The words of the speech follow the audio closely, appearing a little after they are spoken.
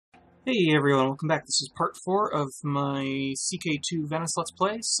Hey everyone, welcome back. This is part 4 of my CK2 Venice Let's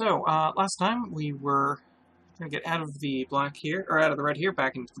Play. So, last time we were going to get out of the black here, or out of the red here,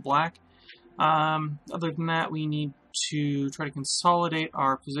 back into the black. Other than that, we need to try to consolidate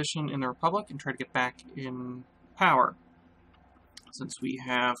our position in the Republic and try to get back in power. Since we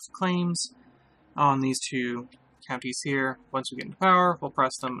have claims on these two counties here, once we get into power, we'll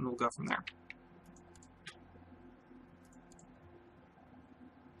press them and we'll go from there.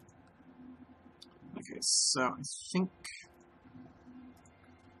 Okay, so I think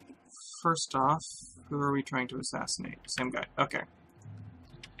first off, who are we trying to assassinate? Same guy. Okay.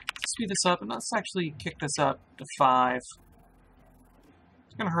 Let's speed this up, and let's actually kick this up to 5. It's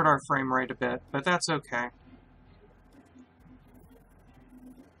going to hurt our frame rate a bit, but that's okay.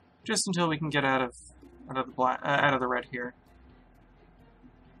 Just until we can get out of the red here.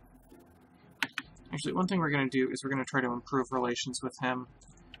 Actually, one thing we're going to do is we're going to try to improve relations with him.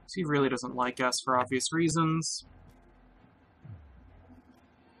 He really doesn't like us for obvious reasons.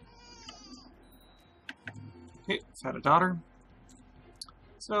 Okay, I've had a daughter.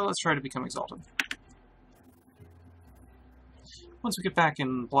 So let's try to become exalted. Once we get back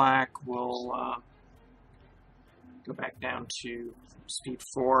in black, we'll go back down to speed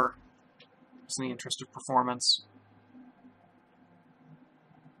 4, just in the interest of performance.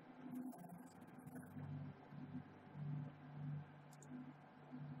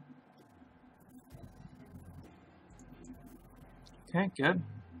 Okay, good.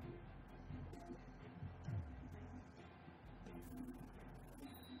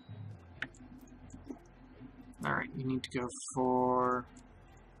 Alright, you need to go for...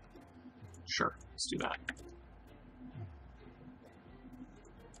 Sure, let's do that.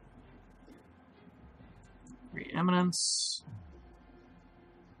 Preeminence.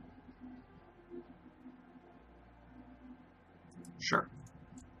 Sure.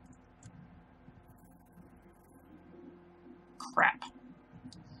 Crap.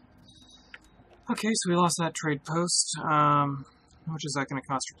 Okay, so we lost that trade post. How much is that going to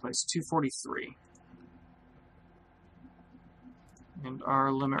cost to replace? 243. And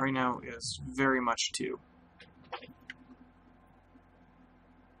our limit right now is very much 2.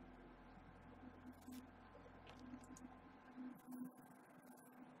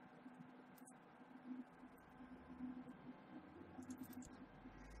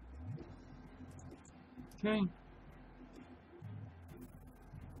 Okay.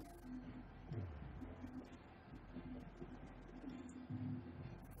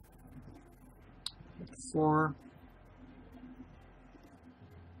 Four.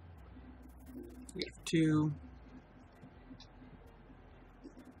 We have 2.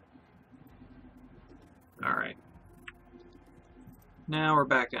 Alright. Now we're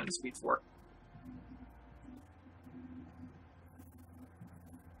back down to speed 4.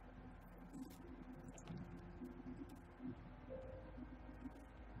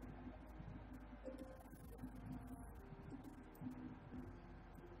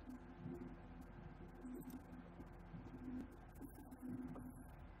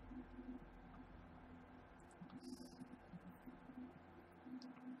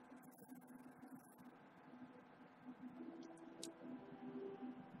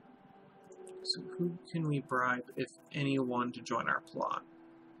 So who can we bribe, if anyone, to join our plot?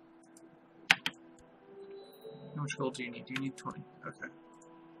 How much gold do you need? Do you need 20? Okay.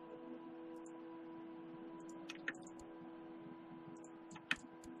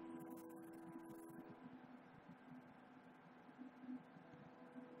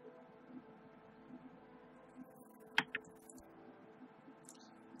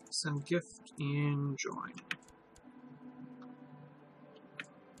 Send gift and join.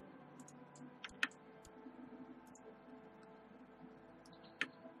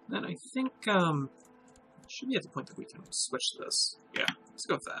 Then I think, should be at the point that we can switch this. Yeah, let's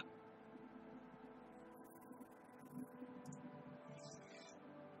go with that.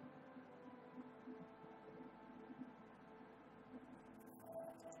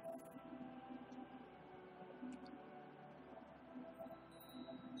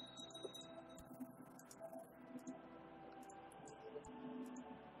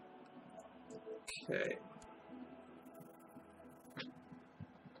 Okay.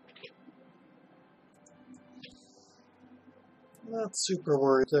 Not super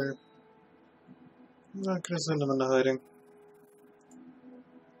worried there. I'm not gonna send him into hiding.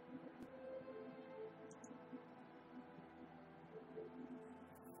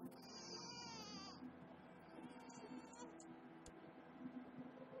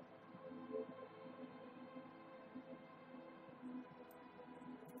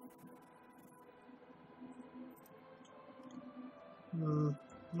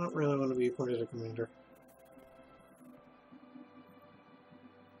 don't really want to be appointed a commander.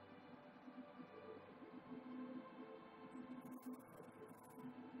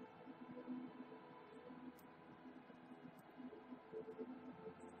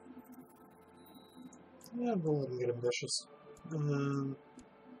 Yeah, we'll let him get ambitious.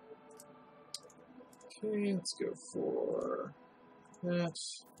 Okay, let's go for that.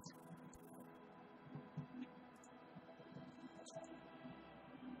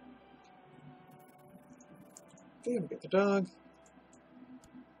 Okay, we get the dog.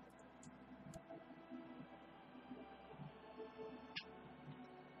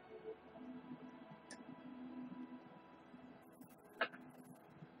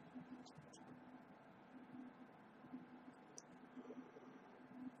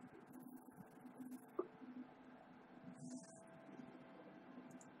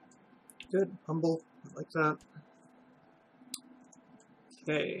 Good, humble, I like that.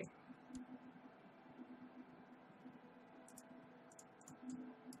 Okay.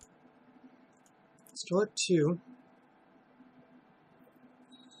 Still at 2.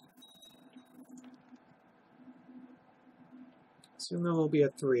 Soon we'll be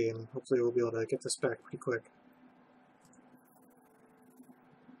at 3, and hopefully we'll be able to get this back pretty quick.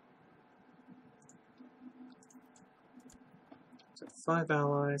 So 5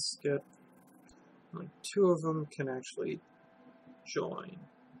 allies, good. Only 2 of them can actually join.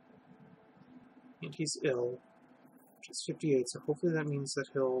 And he's ill, which is 58, so hopefully that means that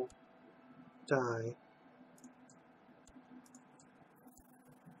he'll die.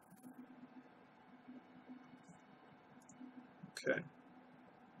 Okay.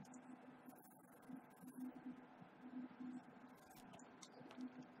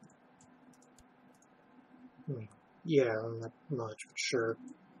 Yeah, not much, but sure.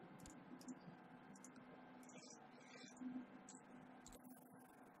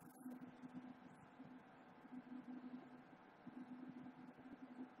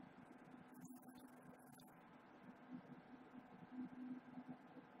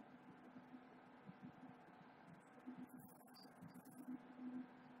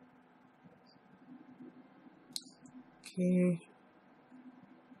 Okay.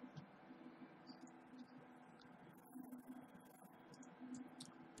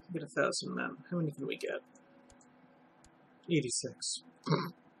 Get 1,000 men. How many can we get? 86.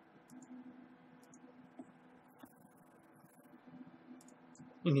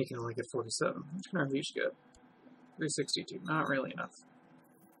 And he can only get 47. Which can our reach get? 362. Not really enough.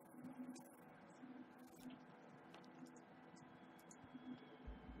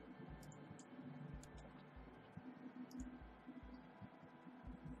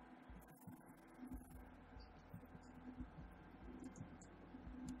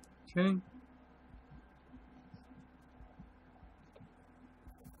 Okay.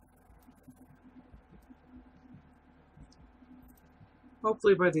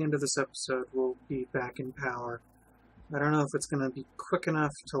 Hopefully by the end of this episode we'll be back in power. I don't know if it's going to be quick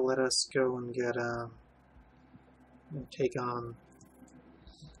enough to let us go and get and take on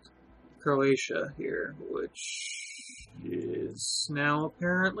Croatia here, which is now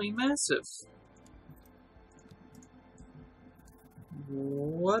apparently massive.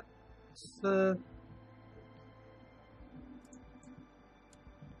 What the...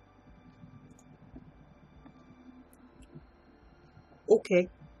 Okay.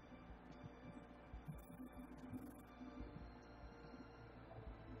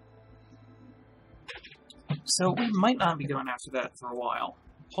 So we might not be going after that for a while.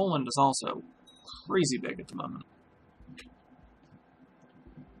 Poland is also crazy big at the moment.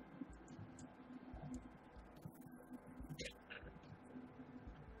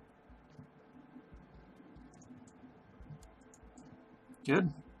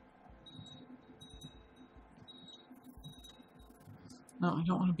 Good. No, I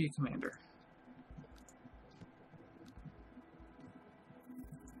don't want to be a commander.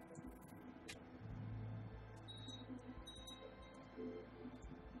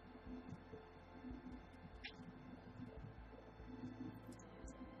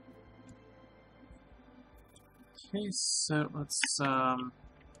 Okay, so let's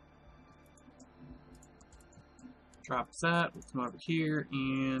drop that. We'll come over here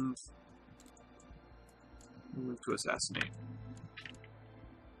and move to assassinate.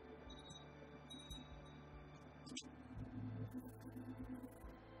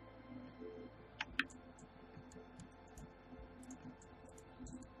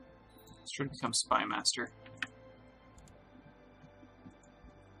 Let's try to become spy master.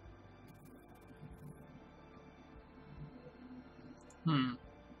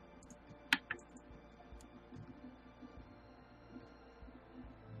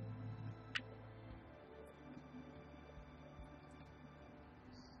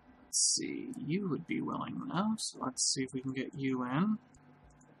 Let's see, you would be willing though, so let's see if we can get you in.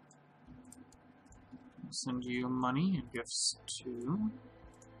 I'll send you money and gifts too.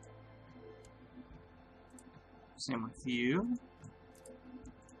 Same with you.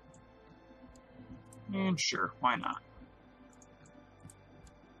 And sure, why not?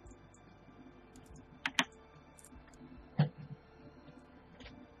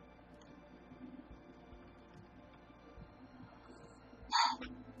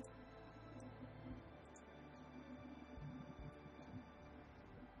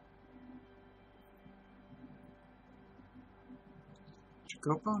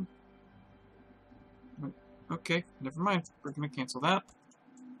 Jacopo? Okay, never mind. We're gonna cancel that.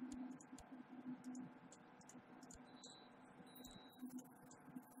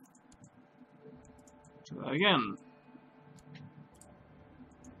 Try that again.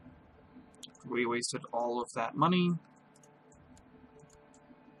 We wasted all of that money.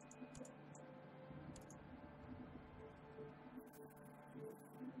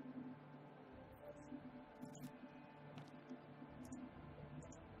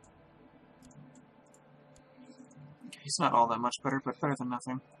 He's not all that much better, but better than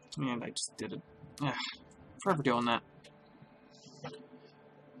nothing. And I just did it. Ugh, forever doing that.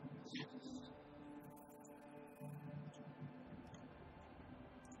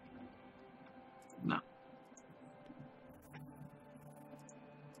 No.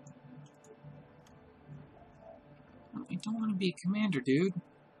 I don't want to be commander, dude.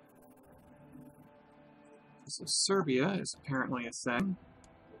 So Serbia is apparently a thing.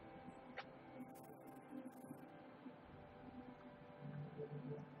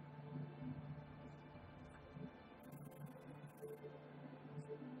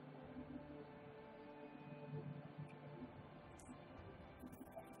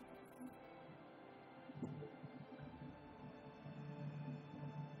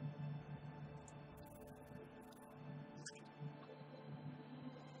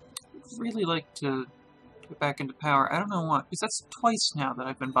 I'd really like to get back into power. I don't know why, because that's twice now that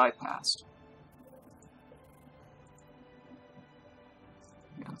I've been bypassed.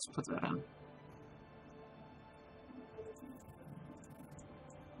 Yeah, let's put that in.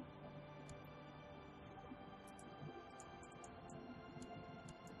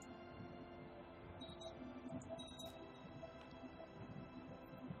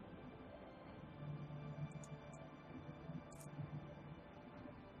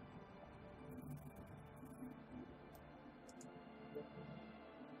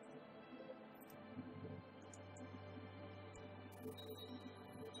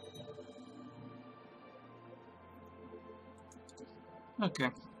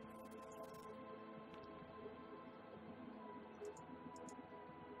 Okay.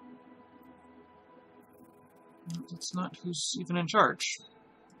 That's not who's even in charge.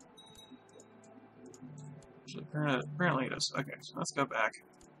 Apparently it is. Okay, so let's go back.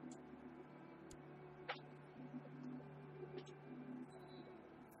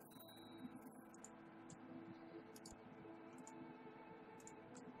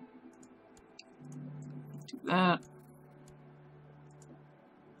 Do that.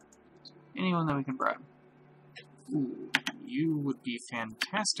 Anyone that we can bribe. Ooh, you would be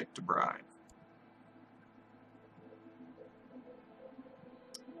fantastic to bribe.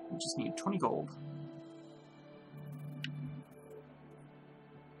 We just need 20 gold.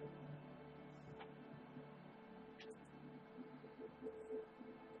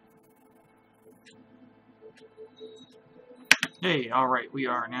 Hey, alright, we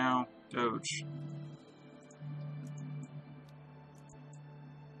are now Doge.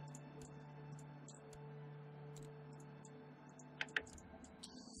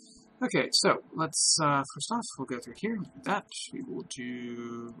 Okay, so let's first off we'll go through here and do that. We'll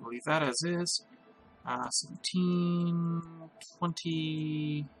leave that as is. 17,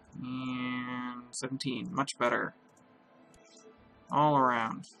 20, and 17. Much better. All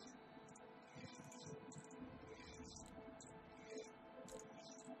around.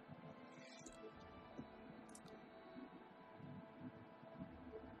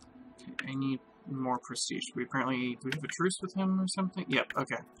 Okay, I need more prestige. Do we have a truce with him or something? Yep,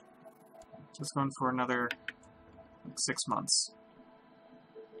 okay. Just going for another, like, 6 months.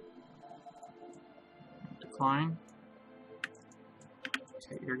 Decline.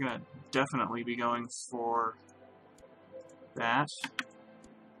 Okay, you're gonna definitely be going for that.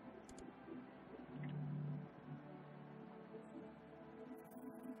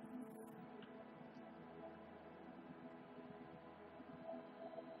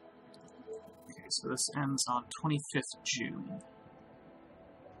 Okay, so this ends on 25th June.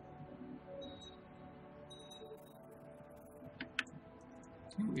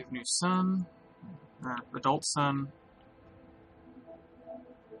 Okay, we have new son, adult son.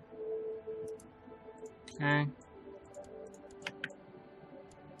 Okay.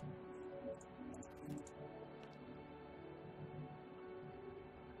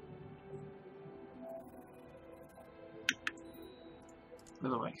 By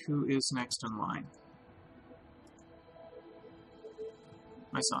the way, who is next in line?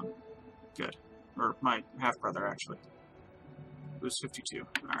 My son. Good. Or my half-brother, actually. Who's 52.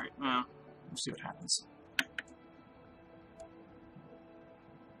 Alright, well, we'll see what happens.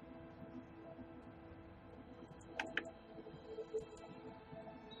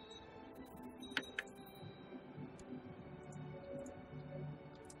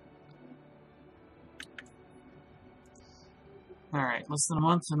 Alright, less than a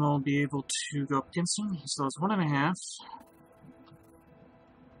month and we'll be able to go up against him. He still has 1.5.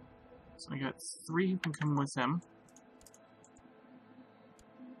 So I got 3 who can come with him.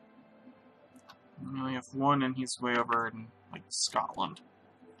 We only have 1 and he's way over in, like, Scotland.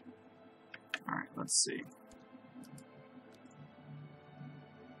 Alright, let's see.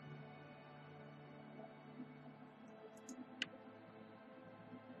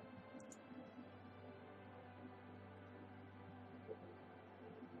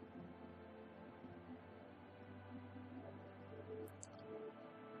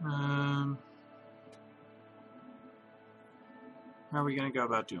 How are we going to go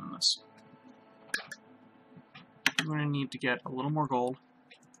about doing this? I'm going to need to get a little more gold.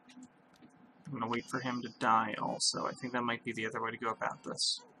 I'm going to wait for him to die also. I think that might be the other way to go about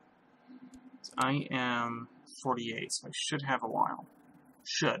this. I am 48, so I should have a while.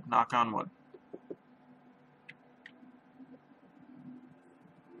 Should, knock on wood.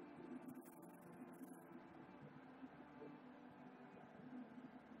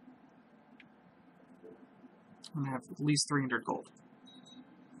 I'm going to have at least 300 gold.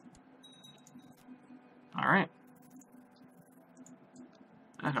 Alright.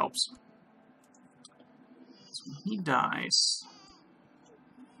 That helps. So when he dies,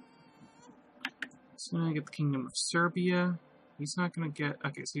 he's going to get the Kingdom of Serbia. He's not going to get...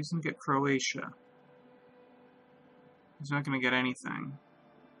 Okay, so he's going to get Croatia. He's not going to get anything.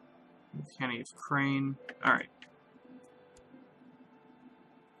 County of Crane. Alright.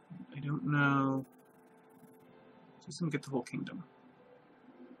 I don't know... He's going to get the whole kingdom.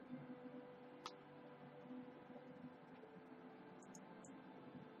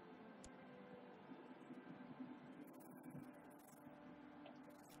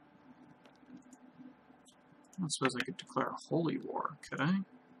 I don't suppose I could declare a holy war, could I?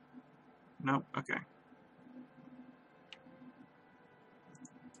 Nope, okay.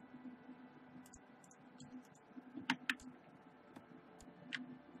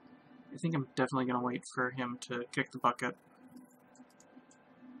 I think I'm definitely going to wait for him to kick the bucket.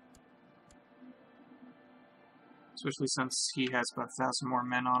 Especially since he has about 1,000 more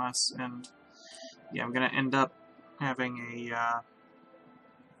men on us, and yeah, I'm going to end up having a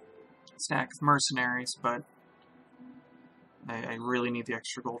stack of mercenaries, but I really need the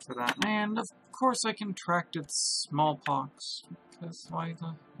extra gold for that. And of course I contracted smallpox, because why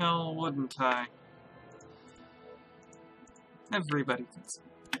the hell wouldn't I? Everybody thinks.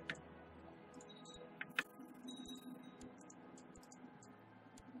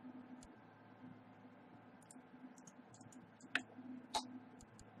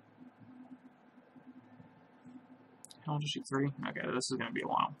 I'll just shoot 3. Okay, this is going to be a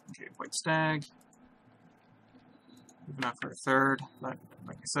while. Okay, White Stag. Moving up for a 3rd, but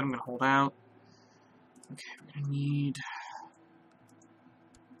like I said, I'm going to hold out. Okay, we're going to need...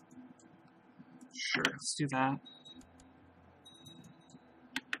 Sure, let's do that.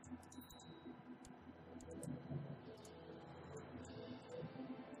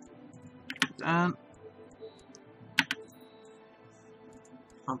 That.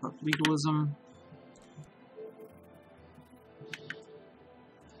 Pump up legalism.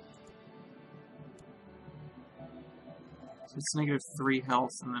 So it's -3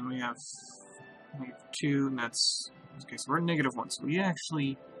 health, and then we have -2, and that's... Okay, so we're at -1, so we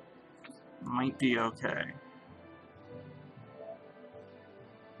actually might be okay.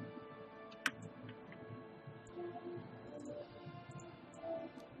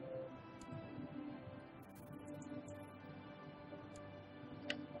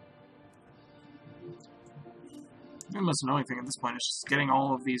 The most annoying thing at this point is just getting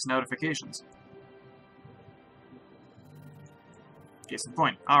all of these notifications. Case in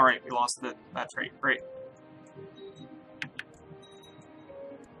point. Alright, we lost that trait. Great.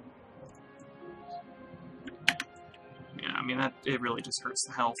 Yeah, I mean, it really just hurts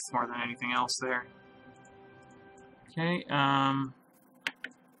the health more than anything else there. Okay,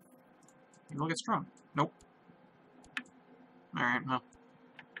 Maybe we'll get strong. Nope. Alright, well,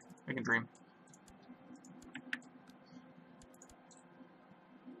 I can dream.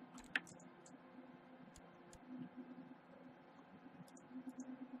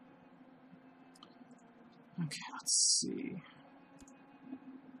 Okay, let's see.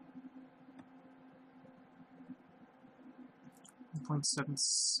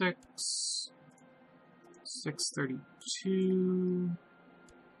 .76, 632,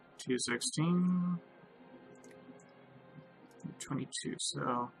 216, 22.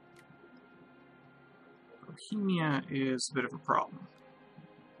 So Bohemia is a bit of a problem.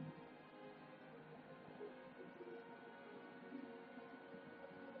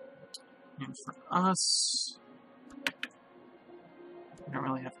 And for us, we don't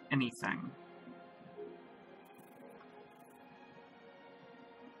really have anything.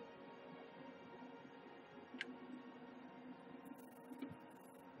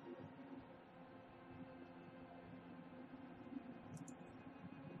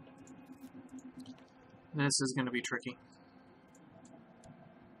 This is going to be tricky.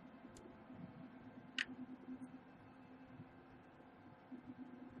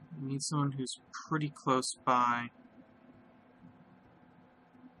 We need someone who's pretty close by.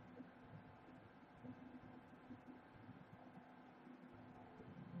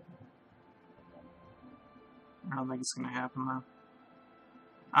 I don't think it's going to happen, though.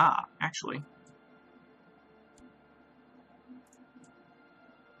 Ah, actually.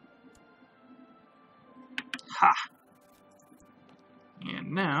 Ha!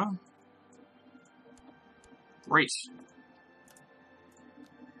 And now... Great.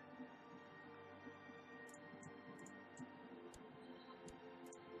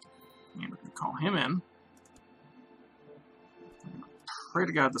 And we can call him in. Pray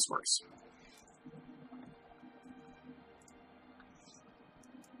to God this works.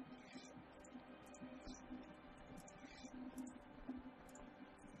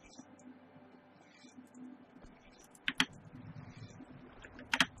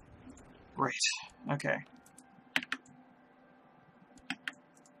 Great. Okay.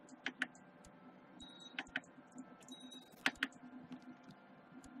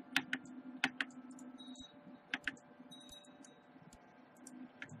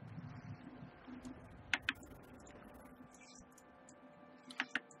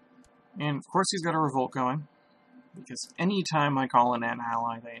 And of course he's got a revolt going, because any time I call in an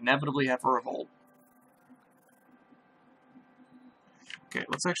ally, they inevitably have a revolt. Okay,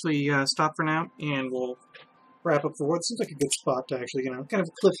 let's actually stop for now, and we'll wrap up for what seems like a good spot to actually, kind of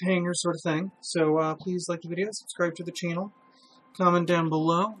a cliffhanger sort of thing. So please like the video, subscribe to the channel, comment down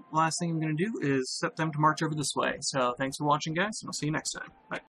below. Last thing I'm going to do is set them to march over this way. So thanks for watching, guys, and I'll see you next time. Bye.